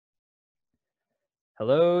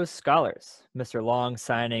Hello, scholars. Mr. Long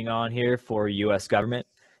signing on here for U.S. government.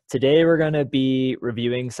 Today, we're going to be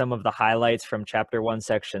reviewing some of the highlights from Chapter 1,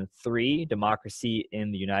 Section 3, Democracy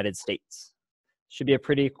in the United States. Should be a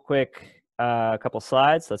pretty quick couple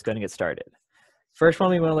slides. Let's go ahead and get started. First one,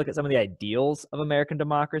 we want to look at some of the ideals of American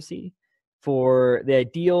democracy. For the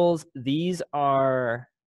ideals, these are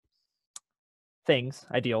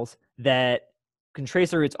ideals, that can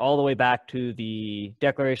trace their roots all the way back to the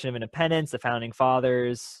Declaration of Independence, the Founding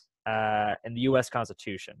Fathers, and the U.S.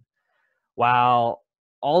 Constitution. While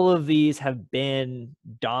all of these have been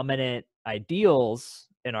dominant ideals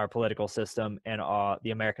in our political system and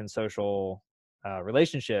the American social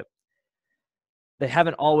relationship, they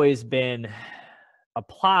haven't always been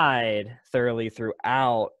applied thoroughly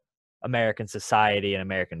throughout American society and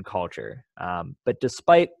American culture. But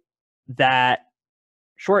despite that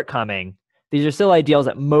shortcoming, these are still ideals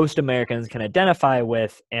that most Americans can identify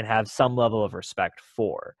with and have some level of respect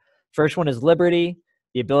for. First one is liberty,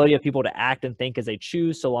 the ability of people to act and think as they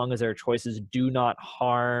choose, so long as their choices do no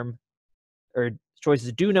harm to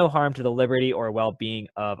the liberty or well-being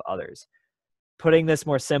of others. Putting this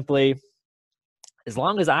more simply, as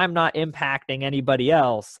long as I'm not impacting anybody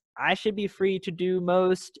else, I should be free to do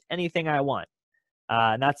most anything I want.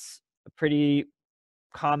 And that's a pretty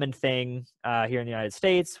common thing here in the United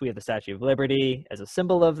States. We have the Statue of Liberty as a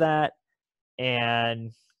symbol of that.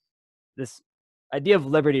 And this idea of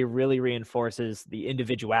liberty really reinforces the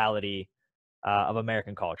individuality of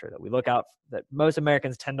American culture, that most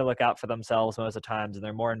Americans tend to look out for themselves most of the times, and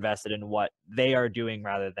they're more invested in what they are doing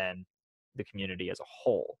rather than the community as a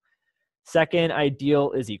whole. Second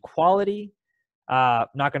ideal is equality. Not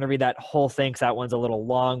going to read that whole thing because that one's a little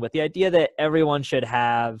long, but the idea that everyone should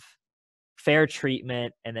have fair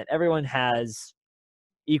treatment and that everyone has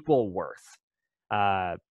equal worth.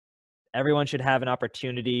 Everyone should have an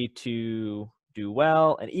opportunity to do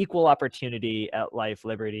well, an equal opportunity at life,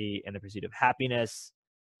 liberty, and the pursuit of happiness.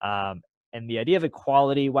 And the idea of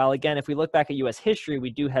equality, while again, if we look back at U.S. history, we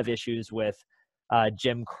do have issues with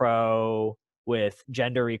Jim Crow, with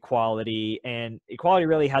gender equality, and equality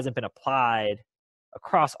really hasn't been applied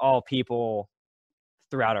across all people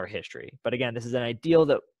throughout our history. But again, this is an ideal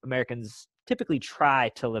that Americans typically try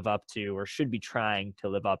to live up to, or should be trying to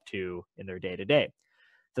live up to in their day-to-day.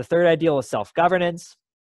 The third ideal is self-governance.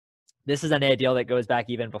 This is an ideal that goes back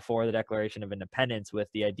even before the Declaration of Independence, with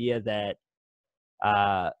the idea that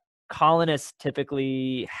colonists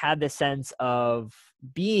typically had the sense of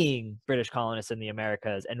being British colonists in the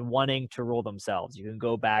Americas and wanting to rule themselves. You can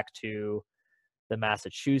go back to the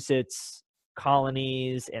Massachusetts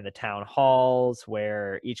colonies and the town halls,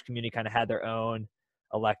 where each community kind of had their own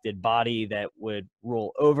elected body that would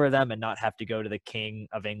rule over them and not have to go to the King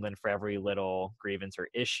of England for every little grievance or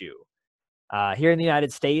issue. Here in the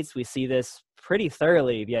United States, we see this pretty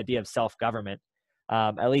thoroughly, the idea of self-government.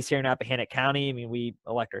 At least here in Rappahannock County, I mean, we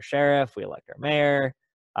elect our sheriff, we elect our mayor.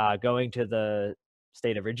 Going to the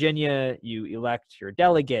state of Virginia, you elect your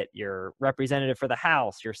delegate, your representative for the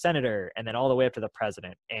House, your senator, and then all the way up to the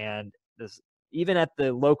president. And this, even at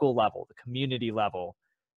the local level, the community level,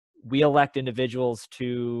 we elect individuals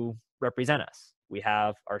to represent us. We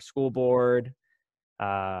have our school board,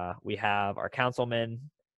 we have our councilmen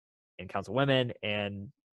and councilwomen, and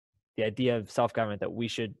the idea of self-government, that we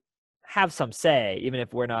should have some say, even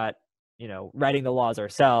if we're not, writing the laws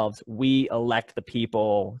ourselves, we elect the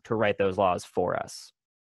people to write those laws for us.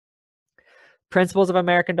 Principles of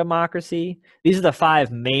American democracy. These are the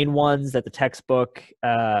 5 main ones that the textbook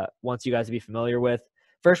wants you guys to be familiar with.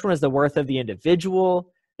 First one is the worth of the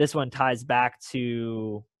individual. This one ties back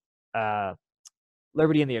to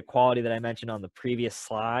liberty and the equality that I mentioned on the previous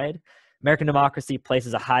slide. American democracy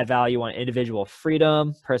places a high value on individual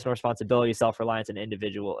freedom, personal responsibility, self-reliance, and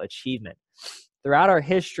individual achievement. Throughout our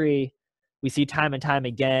history, we see time and time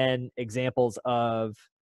again examples of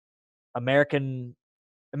Americans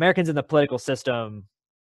in the political system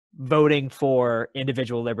voting for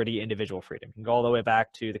individual liberty, individual freedom. You can go all the way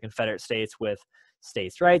back to the Confederate States with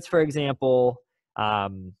states' rights, for example.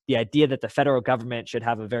 The idea that the federal government should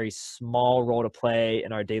have a very small role to play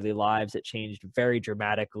in our daily lives, it changed very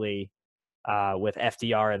dramatically with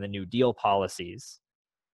FDR and the New Deal policies.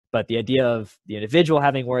 But the idea of the individual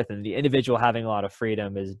having worth and the individual having a lot of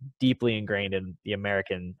freedom is deeply ingrained in the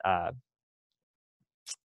American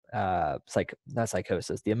the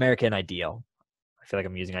American ideal. I feel like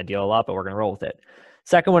I'm using ideal a lot, but we're going to roll with it.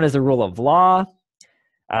 Second one is the rule of law.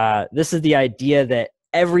 This is the idea that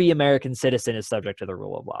every American citizen is subject to the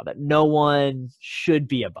rule of law, that no one should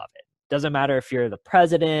be above it. Doesn't matter if you're the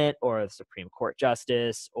president or the Supreme Court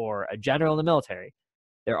justice or a general in the military.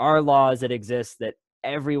 There are laws that exist that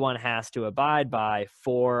everyone has to abide by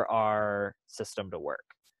for our system to work.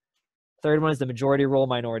 Third one is the majority rule,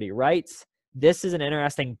 minority rights. This is an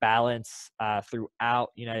interesting balance throughout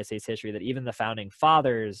United States history that even the founding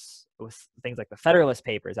fathers, with things like the Federalist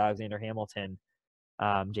Papers, Alexander Hamilton,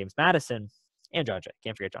 James Madison, and John Jay,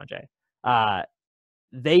 can't forget John Jay,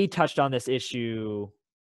 they touched on this issue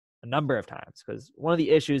a number of times, because one of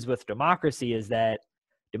the issues with democracy is that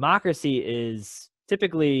democracy is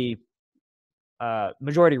typically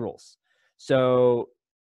majority rules. So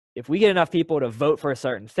if we get enough people to vote for a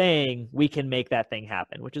certain thing, we can make that thing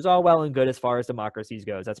happen, which is all well and good as far as democracies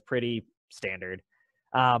goes. That's pretty standard.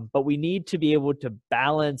 But we need to be able to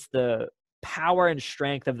balance the power and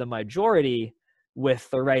strength of the majority with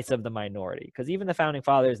the rights of the minority. Because even the founding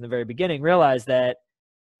fathers in the very beginning realized that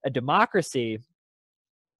a democracy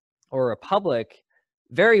or a republic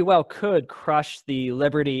very well could crush the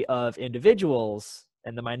liberty of individuals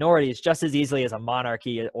and the minorities just as easily as a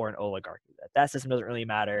monarchy or an oligarchy. That system doesn't really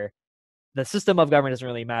matter. The system of government doesn't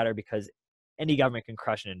really matter because any government can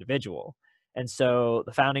crush an individual. And so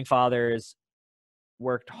the founding fathers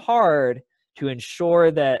worked hard to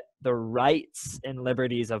ensure that the rights and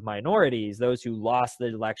liberties of minorities, those who lost the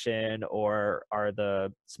election or are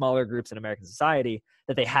the smaller groups in American society,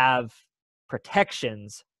 that they have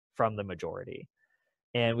protections from the majority.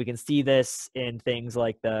 And we can see this in things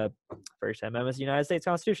like the First Amendment of the United States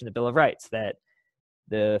Constitution, the Bill of Rights, that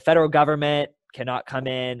the federal government cannot come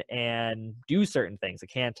in and do certain things. They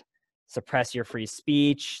can't suppress your free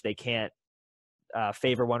speech. They can't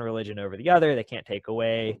favor one religion over the other. They can't take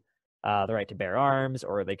away the right to bear arms,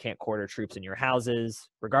 or they can't quarter troops in your houses.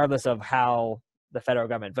 Regardless of how the federal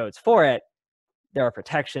government votes for it, there are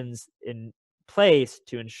protections in place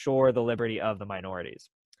to ensure the liberty of the minorities.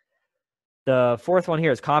 The fourth one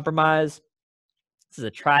here is compromise. This is a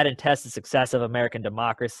tried and tested success of American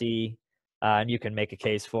democracy, and you can make a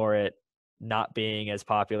case for it not being as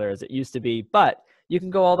popular as it used to be, but you can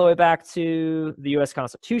go all the way back to the U.S.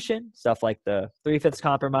 Constitution, stuff like the 3/5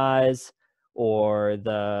 Compromise or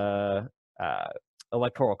the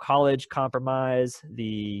Electoral College Compromise,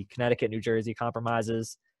 the Connecticut, New Jersey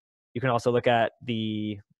compromises. You can also look at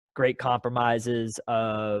the great compromises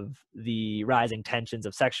of the rising tensions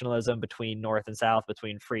of sectionalism between North and South,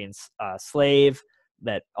 between free and slave,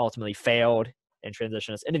 that ultimately failed and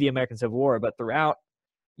transitioned us into the American Civil War. But throughout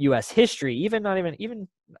U.S. history, even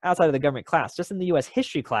outside of the government class, just in the U.S.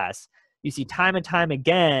 history class, you see time and time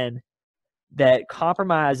again that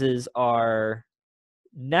compromises are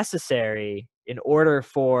necessary in order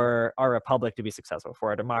for our republic to be successful, for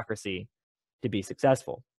our democracy to be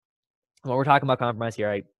successful. When we're talking about compromise here,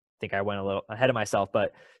 I think I went a little ahead of myself,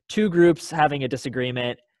 but two groups having a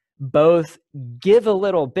disagreement, both give a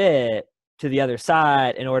little bit to the other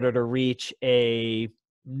side in order to reach a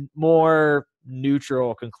more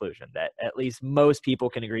neutral conclusion that at least most people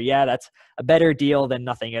can agree, yeah, that's a better deal than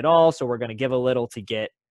nothing at all, so we're going to give a little to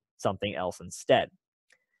get something else instead.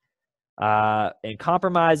 And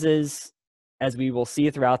compromises, as we will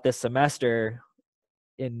see throughout this semester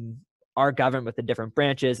in our government with the different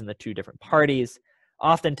branches and the two different parties,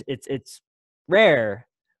 often it's rare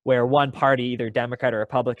where one party, either Democrat or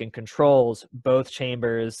Republican, controls both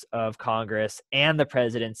chambers of Congress and the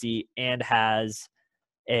presidency and has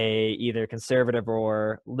a either conservative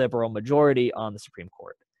or liberal majority on the Supreme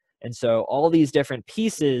Court. And so all these different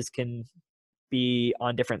pieces can be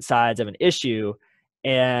on different sides of an issue,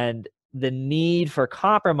 and the need for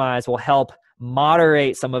compromise will help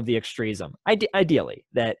moderate some of the extremism. Ideally,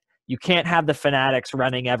 that you can't have the fanatics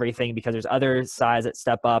running everything because there's other sides that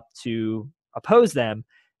step up to oppose them,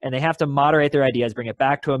 and they have to moderate their ideas, bring it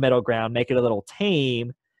back to a middle ground, make it a little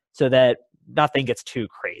tame so that nothing gets too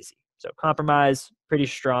crazy. So compromise, pretty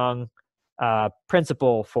strong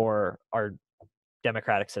principle for our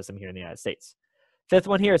democratic system here in the United States. Fifth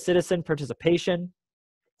one here is citizen participation.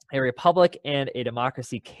 A republic and a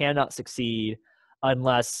democracy cannot succeed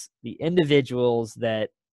unless the individuals that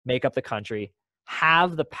make up the country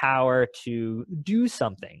have the power to do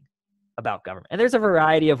something about government. And there's a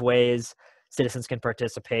variety of ways citizens can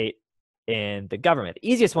participate in the government. The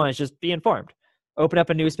easiest one is just be informed. Open up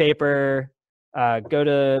a newspaper, go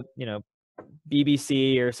to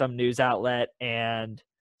BBC or some news outlet and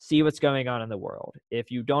see what's going on in the world. If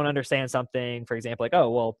you don't understand something, for example, like, oh,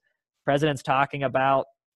 well, president's talking about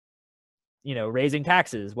raising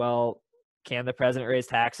taxes. Well, can the president raise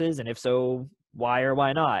taxes? And if so, why or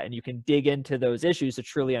why not? And you can dig into those issues to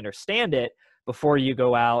truly understand it before you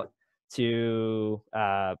go out to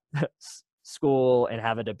school and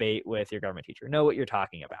have a debate with your government teacher. Know what you're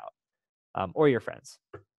talking about, or your friends.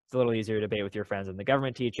 It's a little easier to debate with your friends than the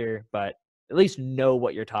government teacher, but at least know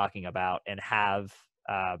what you're talking about and have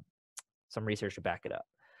some research to back it up.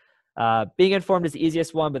 Being informed is the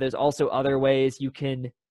easiest one, but there's also other ways. You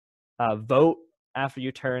can vote after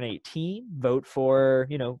you turn 18, vote for,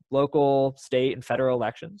 local, state, and federal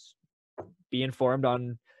elections. Be informed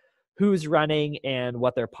on who's running and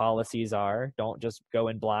what their policies are. Don't just go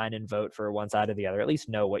in blind and vote for one side or the other. At least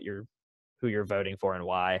know who you're voting for and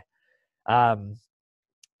why.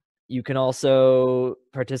 You can also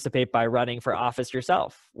participate by running for office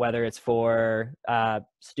yourself, whether it's for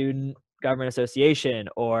student government association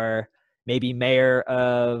or maybe mayor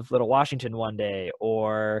of Little Washington one day,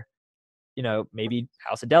 or maybe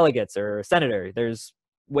House of Delegates or senator. There's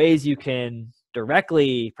ways you can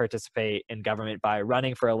directly participate in government by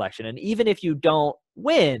running for election. And even if you don't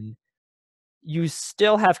win, you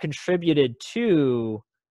still have contributed to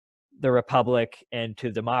the republic and to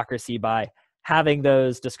democracy by having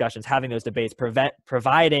those discussions, having those debates,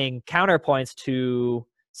 providing counterpoints to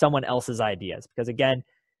someone else's ideas. Because again,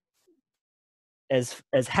 as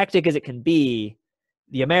hectic as it can be,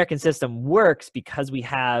 the American system works because we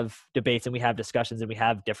have debates and we have discussions and we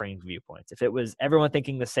have differing viewpoints. If it was everyone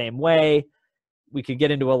thinking the same way, we could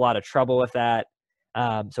get into a lot of trouble with that.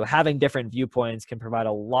 So having different viewpoints can provide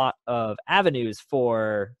a lot of avenues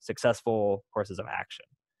for successful courses of action.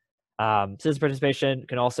 Citizen participation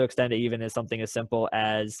can also extend to even as something as simple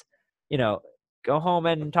as, go home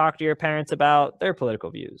and talk to your parents about their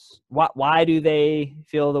political views. Why do they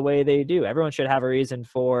feel the way they do? Everyone should have a reason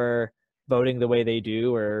for voting the way they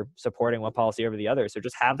do or supporting one policy over the other. So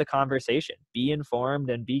just have the conversation, be informed,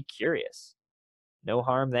 and be curious. No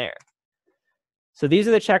harm there. So these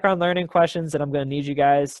are the check on learning questions that I'm going to need you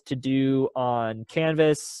guys to do on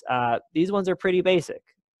Canvas. These ones are pretty basic.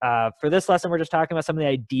 For this lesson, we're just talking about some of the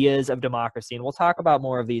ideas of democracy, and we'll talk about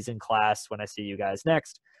more of these in class when I see you guys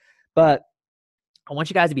next. But I want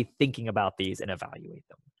you guys to be thinking about these and evaluate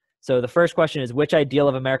them. So the first question is, which ideal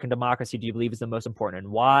of American democracy do you believe is the most important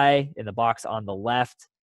and why? In the box on the left,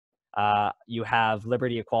 you have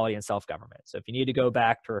liberty, equality, and self-government. So if you need to go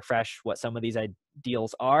back to refresh what some of these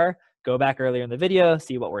ideals are, go back earlier in the video,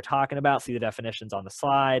 see what we're talking about, see the definitions on the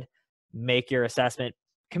slide, make your assessment,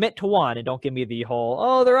 commit to one, and don't give me the whole,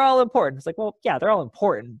 oh, they're all important. It's like, well, yeah, they're all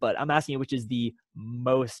important, but I'm asking you which is the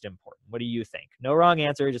most important. What do you think? No wrong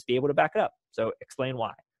answer, just be able to back it up. So explain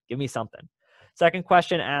why. Give me something. Second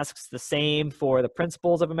question asks the same for the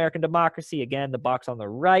principles of American democracy. Again, the box on the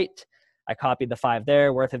right, I copied the 5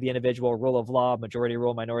 there: worth of the individual, rule of law, majority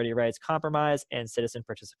rule, minority rights, compromise, and citizen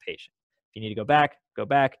participation. If you need to go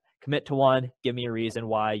back, commit to one, give me a reason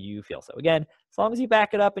why you feel so. Again, as long as you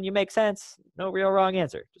back it up and you make sense, no real wrong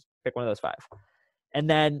answer. Just pick one of those 5. And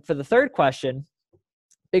then for the third question,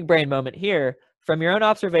 big brain moment here, from your own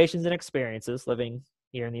observations and experiences living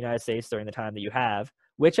here in the United States during the time that you have,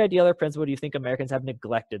 which ideal or principle do you think Americans have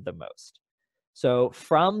neglected the most? So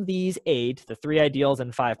from these 8, the 3 ideals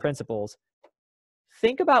and 5 principles,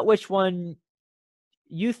 think about which one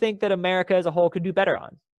you think that America as a whole could do better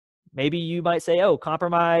on. Maybe you might say, oh,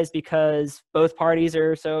 compromise because both parties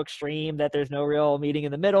are so extreme that there's no real meeting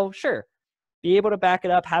in the middle. Sure. Be able to back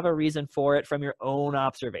it up, have a reason for it from your own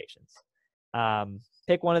observations.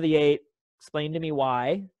 Pick one of the 8, explain to me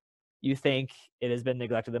why you think it has been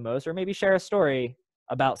neglected the most, or maybe share a story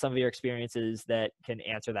about some of your experiences that can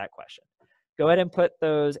answer that question. Go ahead and put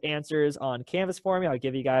those answers on Canvas for me. I'll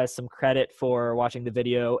give you guys some credit for watching the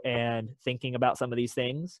video and thinking about some of these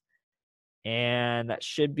things. And that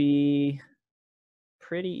should be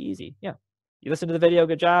pretty easy. Yeah. You listened to the video,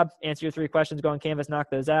 good job. Answer your 3 questions, go on Canvas, knock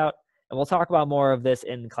those out. And we'll talk about more of this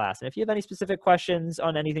in class. And if you have any specific questions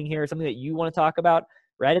on anything here, something that you want to talk about,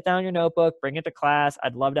 write it down in your notebook, bring it to class.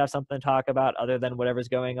 I'd love to have something to talk about other than whatever's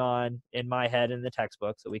going on in my head in the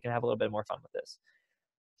textbook, so we can have a little bit more fun with this.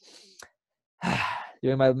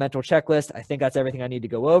 Doing my mental checklist. I think that's everything I need to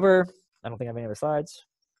go over. I don't think I have any other slides.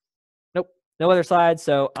 Nope, no other slides.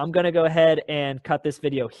 So I'm going to go ahead and cut this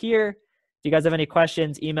video here. If you guys have any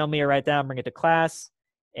questions, email me or write down, bring it to class,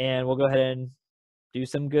 and we'll go ahead and do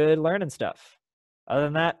some good learning stuff. Other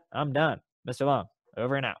than that, I'm done. Mr. Long,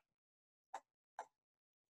 over and out.